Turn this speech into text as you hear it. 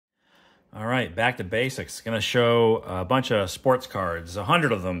All right, back to basics. Going to show a bunch of sports cards,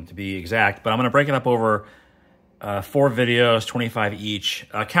 100 of them to be exact, but I'm going to break it up over 4 videos, 25 each,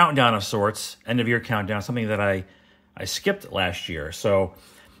 a countdown of sorts, end of year countdown, something that I skipped last year. So,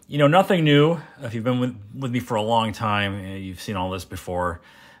 you know, nothing new. If you've been with me for a long time, you've seen all this before,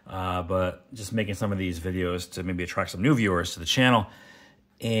 but just making some of these videos to maybe attract some new viewers to the channel.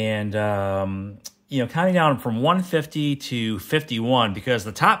 And, you know, counting down from 150 to 51, because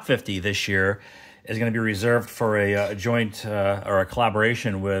the top 50 this year is going to be reserved for a joint or a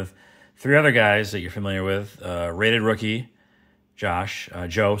collaboration with 3 other guys that you're familiar with, Rated Rookie, Josh,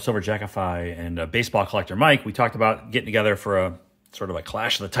 Joe, Silver Jackify, and Baseball Collector Mike. We talked about getting together for a sort of a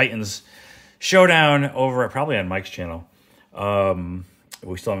Clash of the Titans showdown over probably on Mike's channel.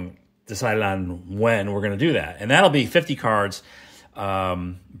 We still haven't decided on when we're going to do that. And that'll be 50 cards.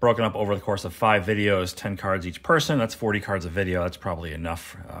 Broken up over the course of 5 videos, 10 cards each person. That's 40 cards a video. That's probably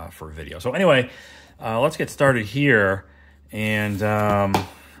enough for a video. So anyway, let's get started here. And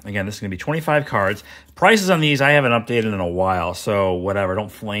again, this is going to be 25 cards. Prices on these I haven't updated in a while, so whatever.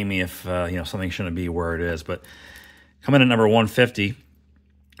 Don't flame me if you know, something shouldn't be where it is. But coming in at number 150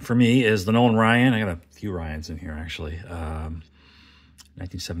 for me is the Nolan Ryan. I got a few Ryans in here actually.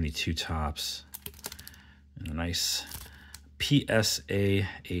 1972 Topps, and a nice PSA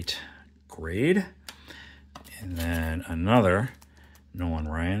 8 grade, and then another Nolan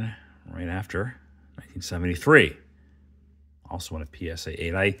Ryan right after, 1973, also in a PSA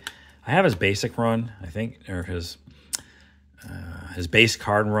 8. I have his basic run, I think, or his base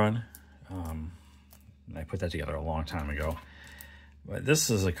card run. I put that together a long time ago, but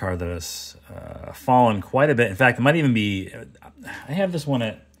this is a card that has fallen quite a bit. In fact, it might even be, I have this one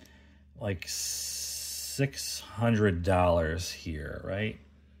at like $600 here, right?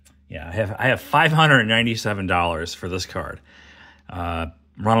 Yeah, I have $597 for this card.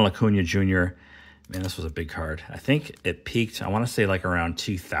 Ronald Acuna Jr. Man, this was a big card. I think it peaked, I want to say like around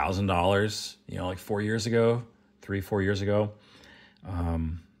 $2,000, you know, like 4 years ago, 3-4 years ago.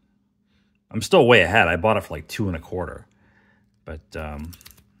 I'm still way ahead. I bought it for like $2.25. But yeah,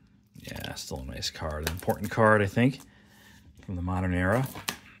 still a nice card. An important card, I think, from the modern era.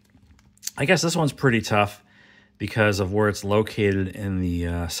 I guess this one's pretty tough because of where it's located in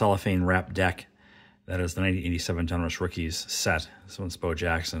the cellophane wrap deck. That is the 1987 Donruss Rookies set. This one's Bo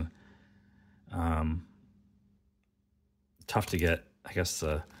Jackson. Tough to get, I guess,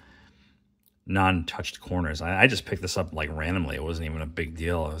 the non-touched corners. I just picked this up like randomly. It wasn't even a big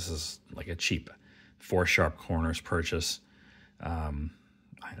deal. This is like a cheap 4 sharp corners purchase. I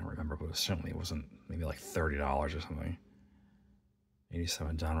don't remember, but it certainly wasn't, maybe like $30 or something.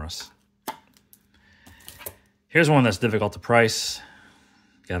 87 Donruss. Here's one that's difficult to price.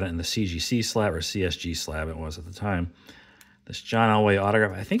 Got it in the CGC slab, or CSG slab it was at the time. This John Elway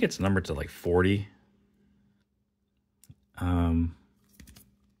autograph, I think it's numbered to like 40. I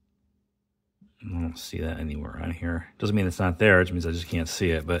don't see that anywhere on here. Doesn't mean it's not there, it just means I just can't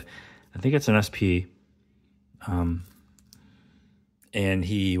see it, but I think it's an SP. And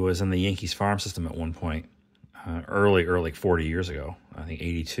he was in the Yankees farm system at one point, early, like 40 years ago. I think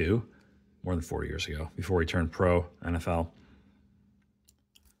 82. More than 40 years ago, before he turned pro NFL.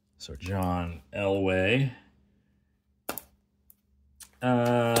 So John Elway.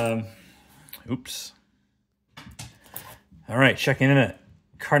 Oops. All right, checking in at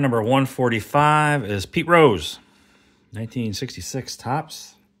card number 145 is Pete Rose, 1966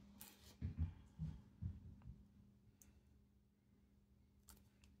 Topps.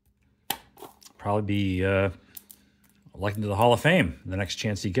 Probably be elected to the Hall of Fame the next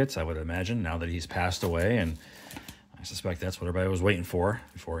chance he gets, I would imagine, now that he's passed away. And I suspect that's what everybody was waiting for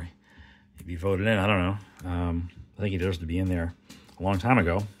before he'd be voted in. I don't know. I think he deserves to be in there a long time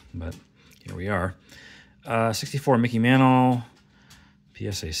ago, but here we are. 64 Mickey Mantle,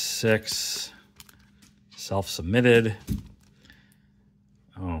 PSA 6, self-submitted.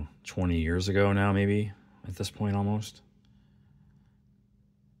 20 years ago now, maybe, at this point almost.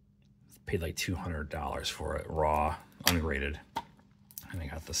 Paid like $200 for it, raw, ungraded. And I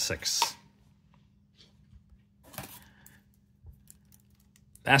got the 6.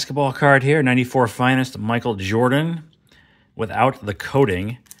 Basketball card here, 94 Finest Michael Jordan, without the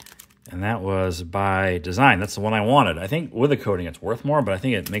coating. And that was by design. That's the one I wanted. I think with the coating it's worth more, but I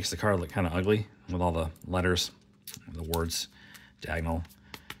think it makes the card look kind of ugly with all the letters, the words diagonal,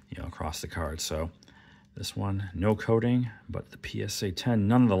 you know, across the card. So this one, no coating, but the PSA 10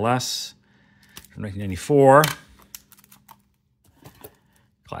 nonetheless. From 1994.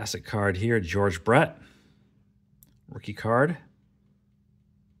 Classic card here, George Brett. Rookie card.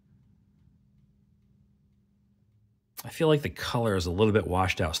 I feel like the color is a little bit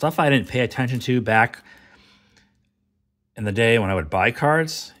washed out. Stuff I didn't pay attention to back in the day when I would buy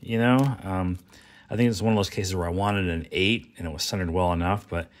cards, you know. I think it's one of those cases where I wanted an 8 and it was centered well enough,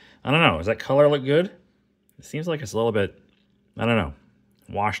 but I don't know. Does that color look good? It seems like it's a little bit, I don't know,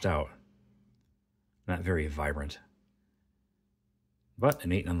 washed out. Not very vibrant. But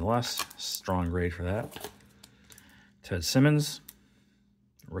an 8 nonetheless. Strong grade for that. Ted Simmons,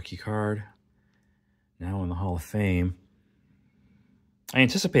 rookie card, now in the Hall of Fame. I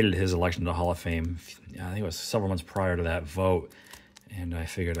anticipated his election to the Hall of Fame. I think it was several months prior to that vote, and I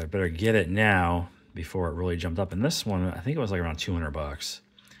figured I better get it now before it really jumped up. And this one, I think it was like around $200.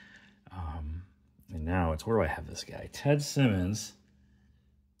 And now it's, where do I have this guy? Ted Simmons.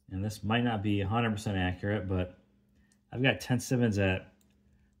 And this might not be 100% accurate, but I've got Ted Simmons at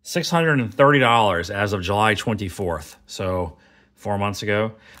 $630 as of July 24th. So 4 months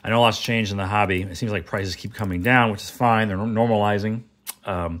ago. I know a lot's changed in the hobby. It seems like prices keep coming down, which is fine. They're normalizing.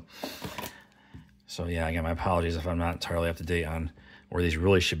 So yeah, again, my apologies if I'm not entirely up to date on where these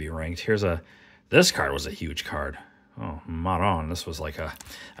really should be ranked. This card was a huge card. Oh, Maron. This was like I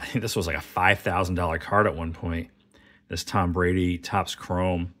think this was like a $5,000 card at one point. This Tom Brady Topps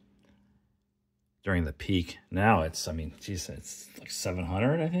Chrome during the peak. Now it's, I mean, geez, it's like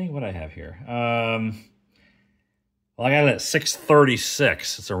 700, I think. What I have here. Well, I got it at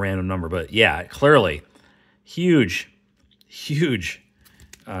 636. It's a random number, but yeah, clearly huge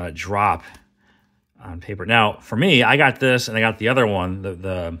drop on paper. Now, for me, I got this and I got the other one,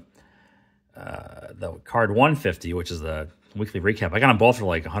 the card 150, which is the weekly recap. I got them both for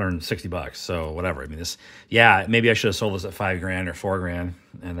like $160. So whatever. I mean, this, yeah, maybe I should have sold this at $5 grand or $4 grand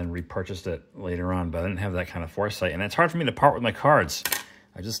and then repurchased it later on, but I didn't have that kind of foresight. And it's hard for me to part with my cards.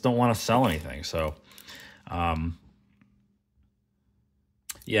 I just don't want to sell anything. So,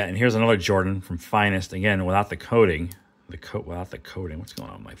 yeah, and here's another Jordan from Finest. Again, without the coating. Without the coating. What's going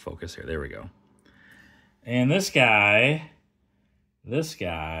on with my focus here? There we go. And this guy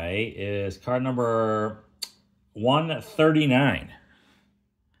is card number 139.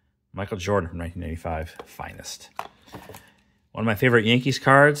 Michael Jordan from 1985, Finest. One of my favorite Yankees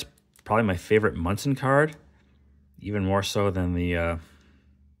cards. Probably my favorite Munson card. Even more so than the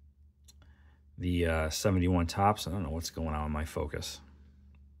 71 Topps. I don't know what's going on with my focus.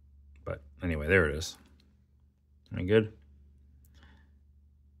 But anyway, there it is. Any good?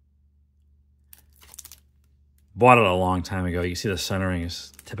 Bought it a long time ago. You see the centering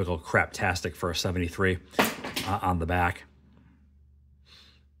is typical craptastic for a 73 on the back.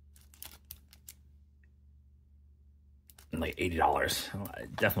 And like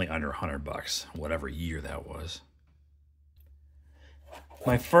 $80. Definitely under $100, whatever year that was.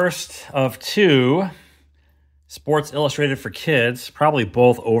 My first of two Sports Illustrated for kids, probably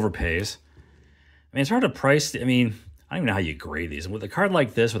both overpays. I mean, it's hard to price. I mean, I don't even know how you grade these. With a card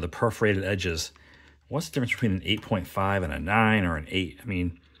like this with the perforated edges, what's the difference between an 8.5 and a 9 or an 8? I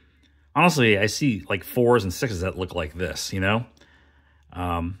mean, honestly, I see like 4s and 6s that look like this, you know?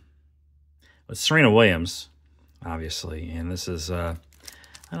 But Serena Williams, obviously, and this is, I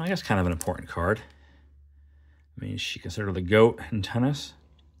guess kind of an important card. I mean, she considered the GOAT in tennis.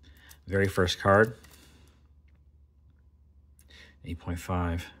 Very first card.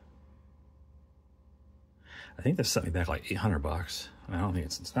 8.5. I think this set me back like $800. I don't think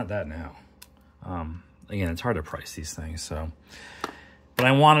it's not that now. Again, it's hard to price these things, so. But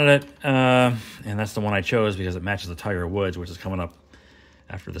I wanted it, and that's the one I chose because it matches the Tiger Woods, which is coming up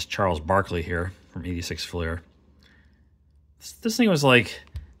after this Charles Barkley here from 86 Fleer. This thing was like,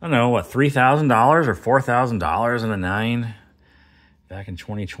 I don't know, what, $3,000 or $4,000 in a 9 back in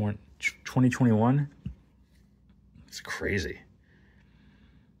 2021? It's crazy.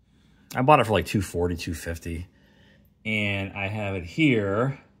 I bought it for like $240, $250, and I have it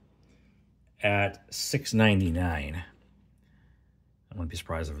here at $699. I wouldn't be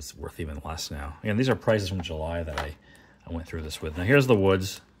surprised if it's worth even less now. Again, these are prices from July that I went through this with. Now, here's the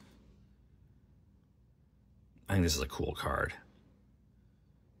Woods. I think this is a cool card.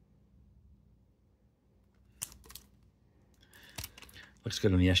 Looks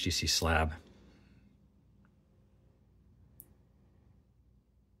good on the SGC slab.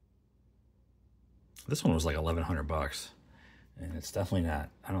 This one was like $1,100, and it's definitely not,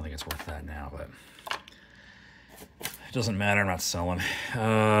 I don't think it's worth that now, but it doesn't matter, I'm not selling.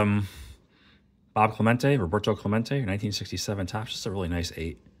 Bob Clemente, Roberto Clemente, 1967 Topps, just a really nice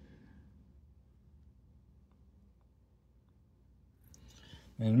 8.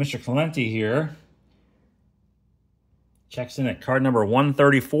 And Mr. Clemente here checks in at card number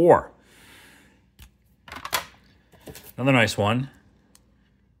 134. Another nice one.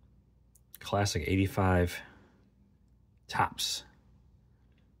 Classic 85 Topps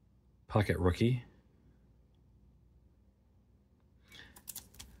Puckett rookie.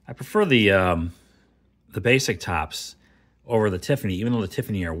 I prefer the basic Topps over the Tiffany, even though the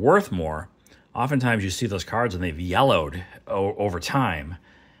Tiffany are worth more. Oftentimes you see those cards and they've yellowed over time,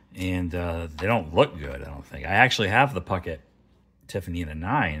 and they don't look good, I don't think. I actually have the Puckett Tiffany in a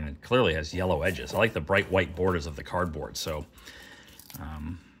 9, and it clearly has yellow edges. I like the bright white borders of the cardboard. So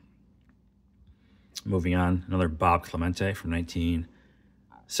moving on, another Bob Clemente from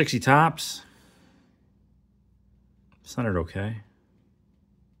 1960 Topps. Centered okay.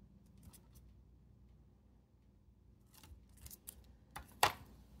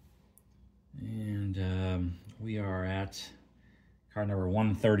 And we are at card number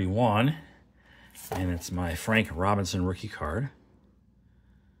 131, and it's my Frank Robinson rookie card.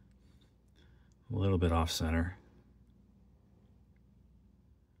 A little bit off center,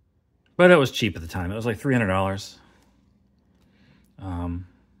 but it was cheap at the time. It was like $300.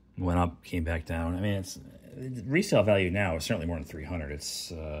 Went up, came back down. I mean, it's resale value now is certainly more than $300.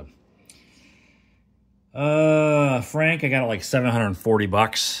 It's Frank, I got it like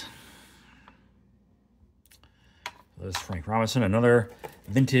 $740. This is Frank Robinson, another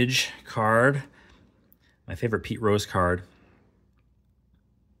vintage card. My favorite Pete Rose card.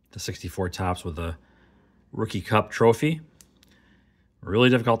 The 64 Topps with the Rookie Cup trophy. Really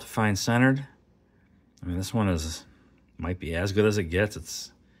difficult to find centered. I mean, this one might be as good as it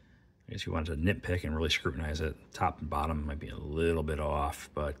gets. I guess you wanted to nitpick and really scrutinize it. Top and bottom might be a little bit off,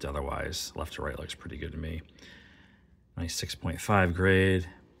 but otherwise, left to right looks pretty good to me. Nice 6.5 grade.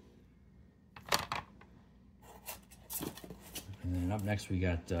 And then up next we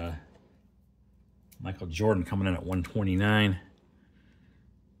got Michael Jordan coming in at 129.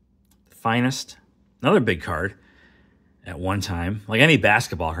 The Finest. Another big card at one time. Like any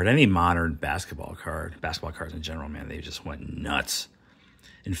basketball card, any modern basketball cards in general, man, they just went nuts.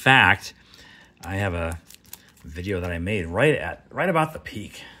 In fact, I have a video that I made right about the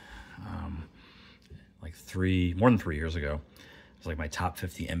peak. Like more than 3 years ago. It's like my top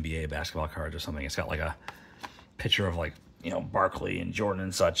 50 NBA basketball cards or something. It's got like a picture of like, you know, Barkley and Jordan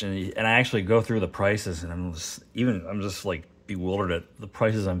and such, and I actually go through the prices, and I'm just like bewildered at the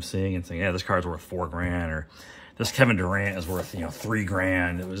prices I'm seeing and saying, yeah, this card's worth $4,000, or this Kevin Durant is worth, you know,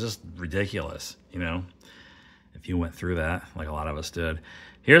 $3,000. It was just ridiculous, you know, if you went through that, like a lot of us did.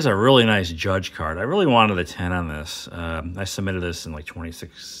 Here's a really nice Judge card. I really wanted a 10 on this. I submitted this in like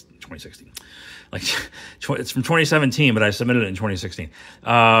 2016. Like it's from 2017, but I submitted it in 2016.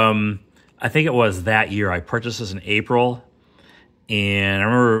 I think it was that year. I purchased this in April. And I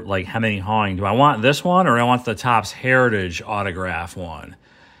remember like hemming and hawing, do I want this one or do I want the Topps Heritage autograph one?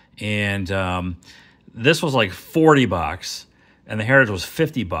 And this was like $40, and the Heritage was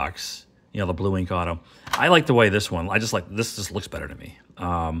 $50, you know, the blue ink auto. I like the way this one, this just looks better to me.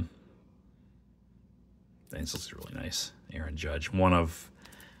 This looks really nice. Aaron Judge, one of,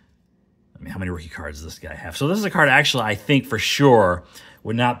 I mean, how many rookie cards does this guy have? So this is a card actually I think for sure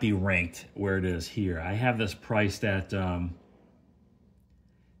would not be ranked where it is here. I have this priced at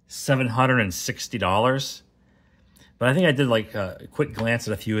 $760, but I think I did like a quick glance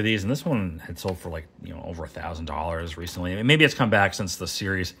at a few of these, and this one had sold for like, you know, over $1,000 recently. I mean, maybe it's come back since the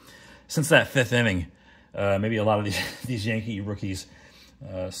series, since that fifth inning. Maybe a lot of these Yankee rookies,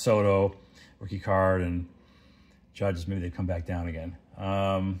 Soto rookie card and Judges, maybe they've come back down again.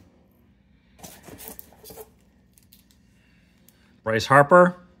 Bryce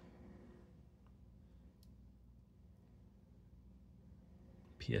Harper.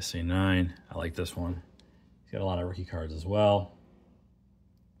 PSA 9. I like this one. He's got a lot of rookie cards as well.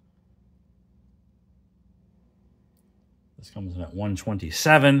 This comes in at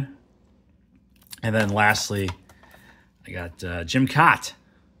 127. And then lastly, I got Jim Kaat,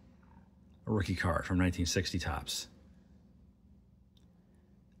 a rookie card from 1960 Topps.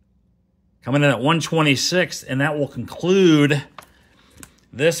 Coming in at 126, and that will conclude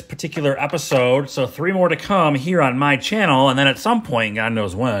this particular episode. So 3 more to come here on my channel, and then at some point, God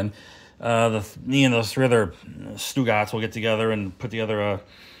knows when, me and those 3 other Stugats will get together and put together a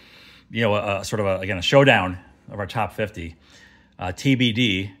showdown of our top 50,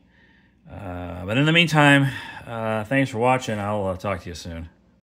 TBD. But in the meantime, thanks for watching. I'll talk to you soon.